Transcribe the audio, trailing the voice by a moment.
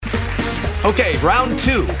Okay, round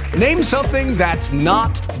two. Name something that's not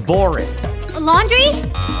boring. A laundry?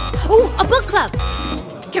 Ooh, a book club.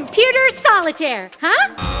 Computer solitaire,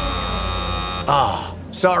 huh? Ah,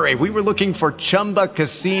 oh, sorry, we were looking for Chumba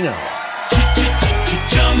Casino.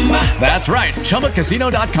 That's right,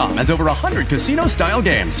 ChumbaCasino.com has over 100 casino-style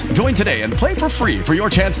games. Join today and play for free for your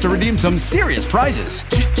chance to redeem some serious prizes.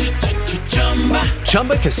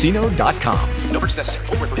 ChumbaCasino.com. No purchase necessary.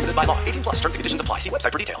 Void where prohibited by law. 18 plus. Terms and conditions apply. See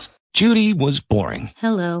website for details. Judy was boring.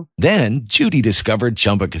 Hello. Then Judy discovered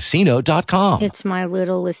ChumbaCasino.com. It's my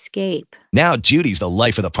little escape. Now Judy's the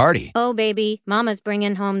life of the party. Oh, baby, mama's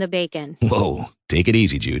bringing home the bacon. Whoa, take it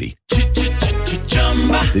easy, Judy.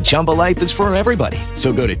 The Chumba life is for everybody.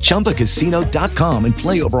 So go to ChumbaCasino.com and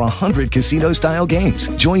play over 100 casino-style games.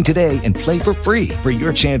 Join today and play for free for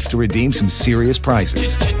your chance to redeem some serious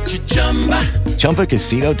prizes.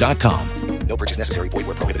 ChumbaCasino.com. No purchase necessary. Void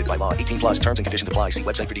where prohibited by law. 18 plus. Terms and conditions apply. See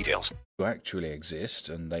website for details. Actually exist,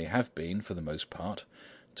 and they have been for the most part,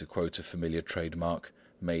 to quote a familiar trademark,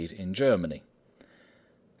 made in Germany.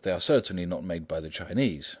 They are certainly not made by the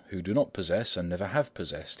Chinese, who do not possess and never have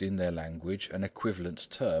possessed in their language an equivalent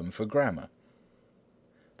term for grammar.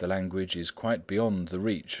 The language is quite beyond the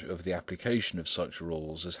reach of the application of such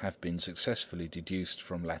rules as have been successfully deduced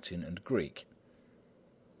from Latin and Greek.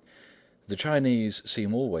 The Chinese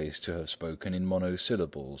seem always to have spoken in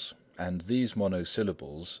monosyllables, and these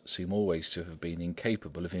monosyllables seem always to have been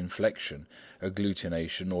incapable of inflection,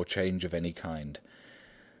 agglutination, or change of any kind.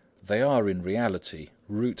 They are in reality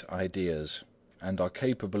root ideas, and are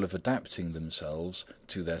capable of adapting themselves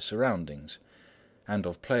to their surroundings, and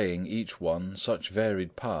of playing each one such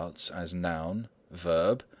varied parts as noun,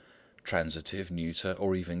 verb, transitive, neuter,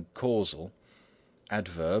 or even causal,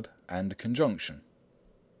 adverb, and conjunction.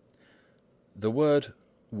 The word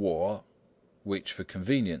我, which for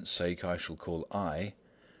convenience sake I shall call I,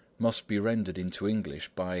 must be rendered into English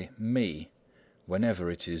by me,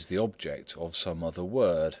 whenever it is the object of some other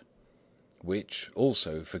word, which,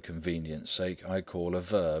 also for convenience sake, I call a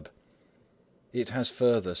verb. It has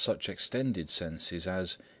further such extended senses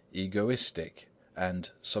as egoistic and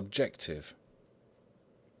subjective.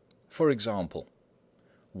 For example,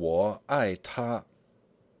 我爱他.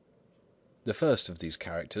 The first of these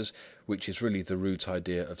characters, which is really the root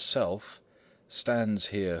idea of self, stands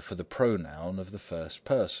here for the pronoun of the first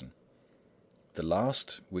person. The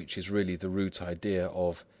last, which is really the root idea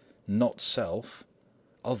of not self,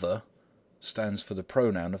 other, stands for the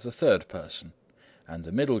pronoun of the third person, and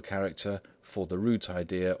the middle character for the root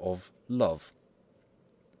idea of love.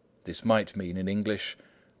 This might mean in English,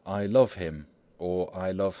 I love him, or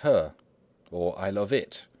I love her, or I love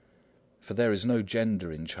it, for there is no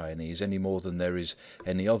gender in Chinese any more than there is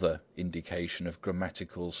any other indication of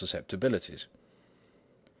grammatical susceptibilities.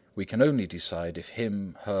 We can only decide if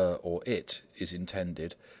him, her, or it is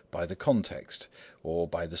intended by the context, or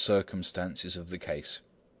by the circumstances of the case.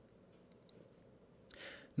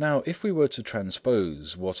 Now, if we were to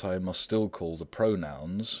transpose what I must still call the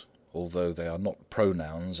pronouns, although they are not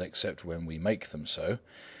pronouns except when we make them so,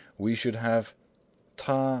 we should have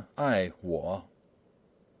他爱我,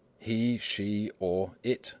 he, she, or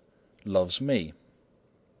it loves me.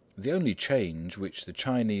 The only change which the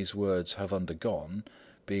Chinese words have undergone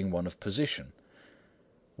being one of position,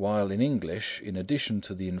 while in English, in addition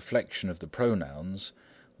to the inflection of the pronouns,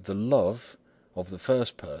 the love of the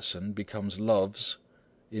first person becomes loves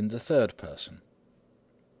in the third person.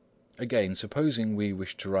 Again, supposing we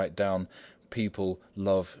wish to write down people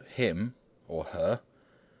love him or her,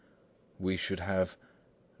 we should have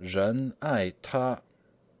人爱他,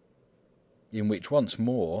 in which once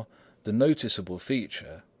more the noticeable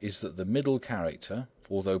feature is that the middle character,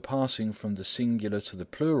 although passing from the singular to the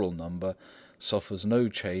plural number, suffers no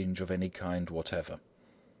change of any kind whatever.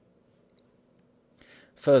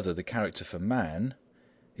 Further, the character for man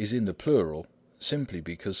is in the plural simply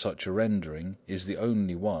because such a rendering is the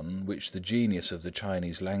only one which the genius of the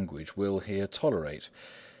Chinese language will here tolerate,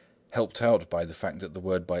 helped out by the fact that the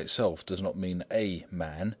word by itself does not mean a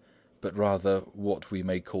man, but rather what we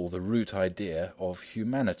may call the root idea of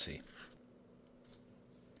humanity.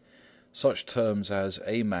 Such terms as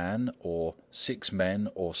a man, or 6 men,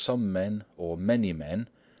 or some men, or many men,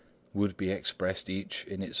 would be expressed each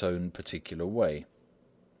in its own particular way.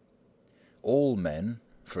 All men,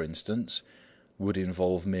 for instance, would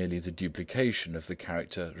involve merely the duplication of the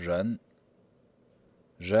character 人.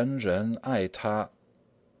 人人爱他.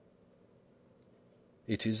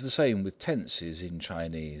 It is the same with tenses in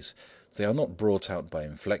Chinese. They are not brought out by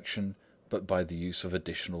inflection, but by the use of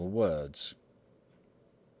additional words.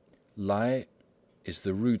 来 is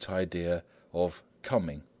the root idea of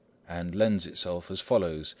coming, and lends itself as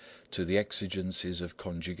follows to the exigencies of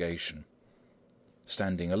conjugation.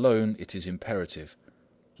 Standing alone, it is imperative.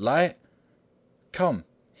 来, come,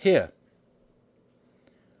 here.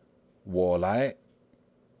 我来,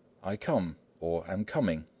 I come, or am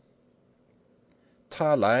coming.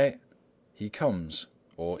 他来, he comes,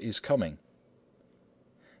 or is coming.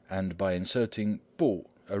 And by inserting 不,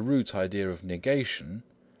 a root idea of negation,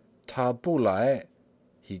 他不来,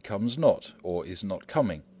 he comes not, or is not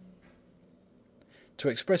coming. To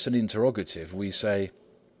express an interrogative, we say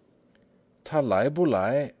他来不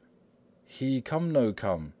来, he come no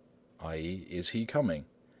come, i.e., is he coming,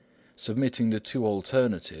 submitting the two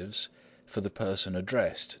alternatives for the person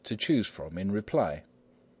addressed to choose from in reply.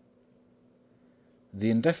 The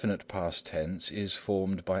indefinite past tense is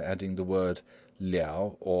formed by adding the word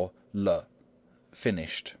了 or 了,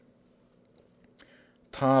 finished.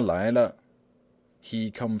 他来了, he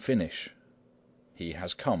come finish, he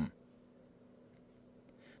has come.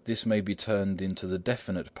 This may be turned into the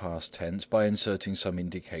definite past tense by inserting some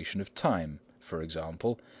indication of time. For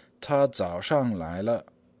example, 他早上来了,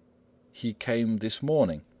 he came this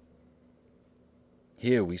morning.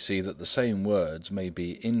 Here we see that the same words may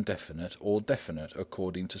be indefinite or definite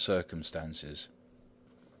according to circumstances.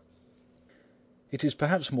 It is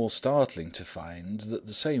perhaps more startling to find that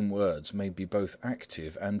the same words may be both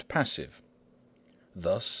active and passive.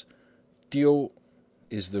 Thus, 丢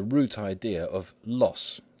is the root idea of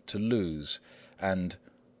loss, to lose, and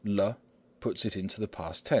了 puts it into the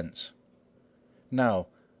past tense. Now,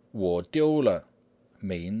 我丢了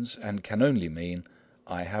means and can only mean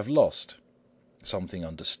I have lost, something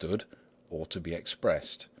understood or to be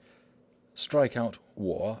expressed. Strike out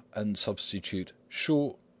我 and substitute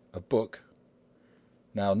书, a book.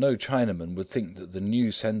 Now, no Chinaman would think that the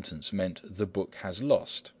new sentence meant the book has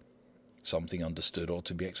lost, something understood or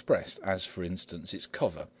to be expressed, as for instance its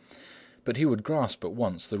cover. But he would grasp at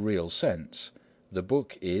once the real sense. The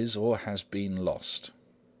book is or has been lost.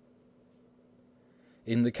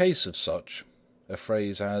 In the case of such, a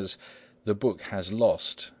phrase as the book has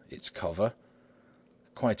lost its cover,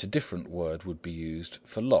 quite a different word would be used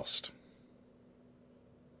for lost.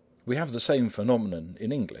 We have the same phenomenon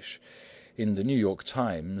in English. In the New York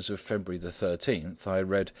Times of February the 13th, I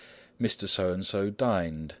read, Mr. So-and-so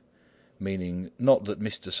dined, meaning not that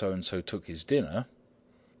Mr. So-and-so took his dinner,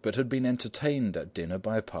 but had been entertained at dinner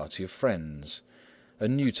by a party of friends, a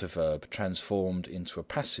neuter verb transformed into a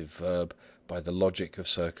passive verb by the logic of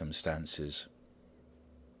circumstances.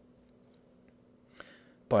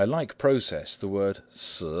 By a like process, the word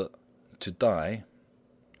死, to die,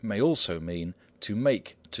 may also mean to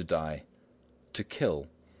make to die, to kill.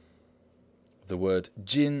 The word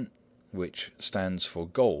金, which stands for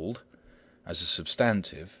gold, as a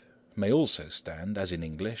substantive, may also stand, as in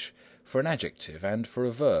English, for an adjective and for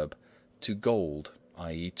a verb, to gold,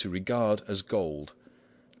 i.e., to regard as gold,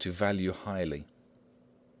 to value highly.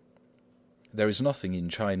 There is nothing in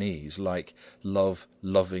Chinese like love,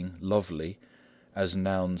 loving, lovely, as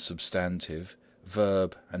noun, substantive,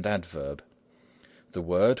 verb and adverb. The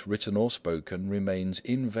word, written or spoken, remains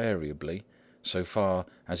invariably, so far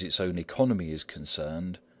as its own economy is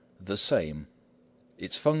concerned, the same.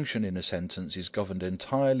 Its function in a sentence is governed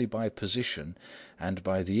entirely by position and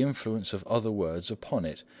by the influence of other words upon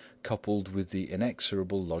it, coupled with the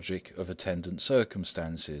inexorable logic of attendant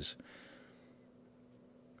circumstances.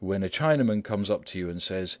 When a Chinaman comes up to you and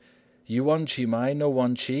says, "You want chi mai, no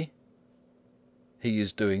want chi?" he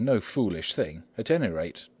is doing no foolish thing, at any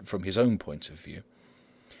rate from his own point of view.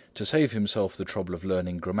 To save himself the trouble of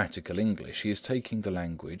learning grammatical English, he is taking the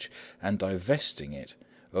language and divesting it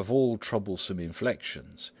of all troublesome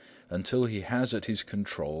inflections until he has at his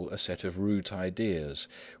control a set of root ideas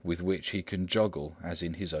with which he can juggle as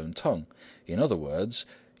in his own tongue. In other words,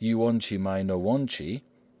 "You want chi mai, no want chi"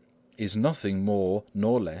 is nothing more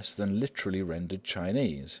nor less than literally rendered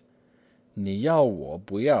Chinese. 你要我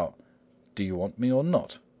不要? Do you want me or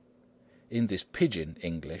not? In this pidgin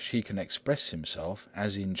English, he can express himself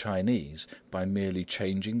as in Chinese by merely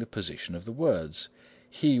changing the position of the words.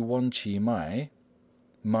 He want chi mai,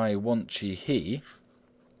 my want chi he,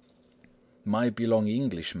 my belong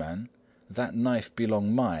Englishman, that knife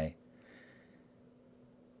belong my.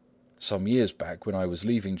 Some years back, when I was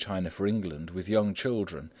leaving China for England with young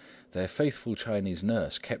children, their faithful Chinese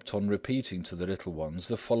nurse kept on repeating to the little ones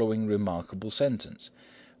the following remarkable sentence.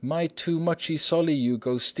 "My too muchy solly you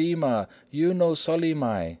go steamer, you no solly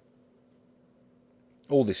my."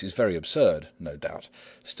 All this is very absurd, no doubt.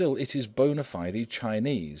 Still, it is bona fide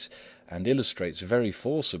Chinese, and illustrates very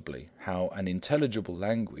forcibly how an intelligible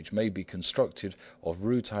language may be constructed of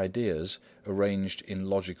root ideas arranged in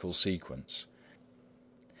logical sequence.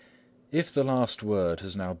 If the last word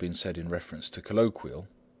has now been said in reference to colloquial,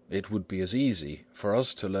 it would be as easy for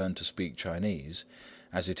us to learn to speak Chinese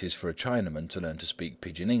as it is for a Chinaman to learn to speak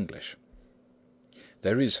Pidgin English.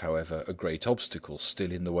 There is, however, a great obstacle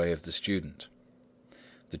still in the way of the student.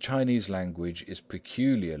 The Chinese language is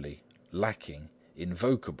peculiarly lacking in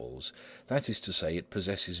vocables, that is to say, it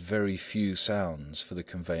possesses very few sounds for the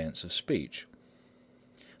conveyance of speech.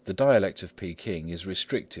 The dialect of Peking is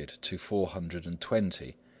restricted to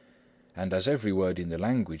 420, and as every word in the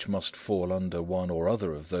language must fall under one or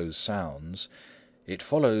other of those sounds, it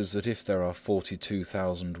follows that if there are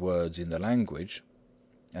 42,000 words in the language,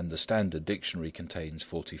 and the standard dictionary contains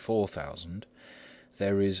 44,000,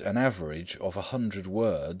 there is an average of 100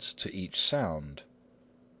 words to each sound.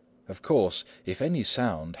 Of course, if any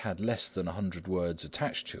sound had less than 100 words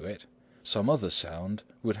attached to it, some other sound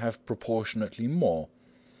would have proportionately more.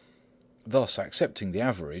 Thus, accepting the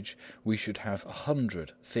average, we should have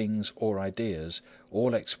 100 things or ideas,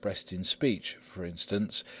 all expressed in speech, for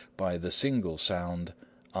instance, by the single sound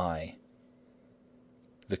I.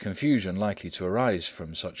 The confusion likely to arise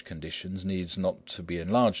from such conditions needs not to be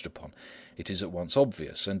enlarged upon. It is at once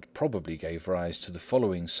obvious, and probably gave rise to the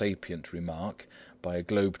following sapient remark by a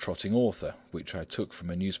globe-trotting author, which I took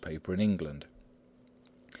from a newspaper in England.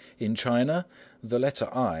 In China, the letter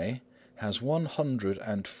I has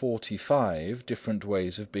 145 different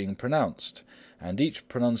ways of being pronounced, and each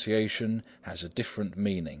pronunciation has a different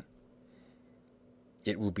meaning.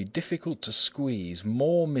 It will be difficult to squeeze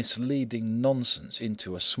more misleading nonsense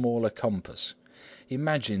into a smaller compass.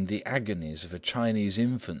 Imagine the agonies of a Chinese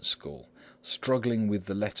infant school struggling with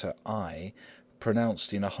the letter I,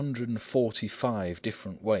 pronounced in 145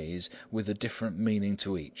 different ways with a different meaning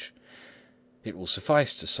to each. It will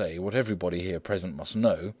suffice to say, what everybody here present must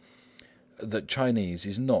know, that Chinese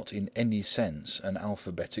is not in any sense an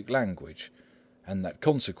alphabetic language, and that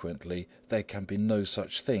consequently there can be no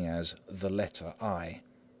such thing as the letter I.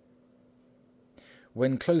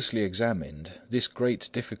 When closely examined, this great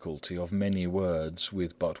difficulty of many words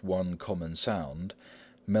with but one common sound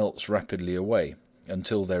melts rapidly away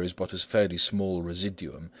until there is but a fairly small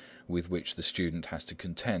residuum with which the student has to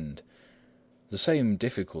contend. The same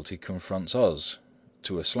difficulty confronts us,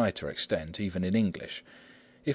 to a slighter extent, even in English.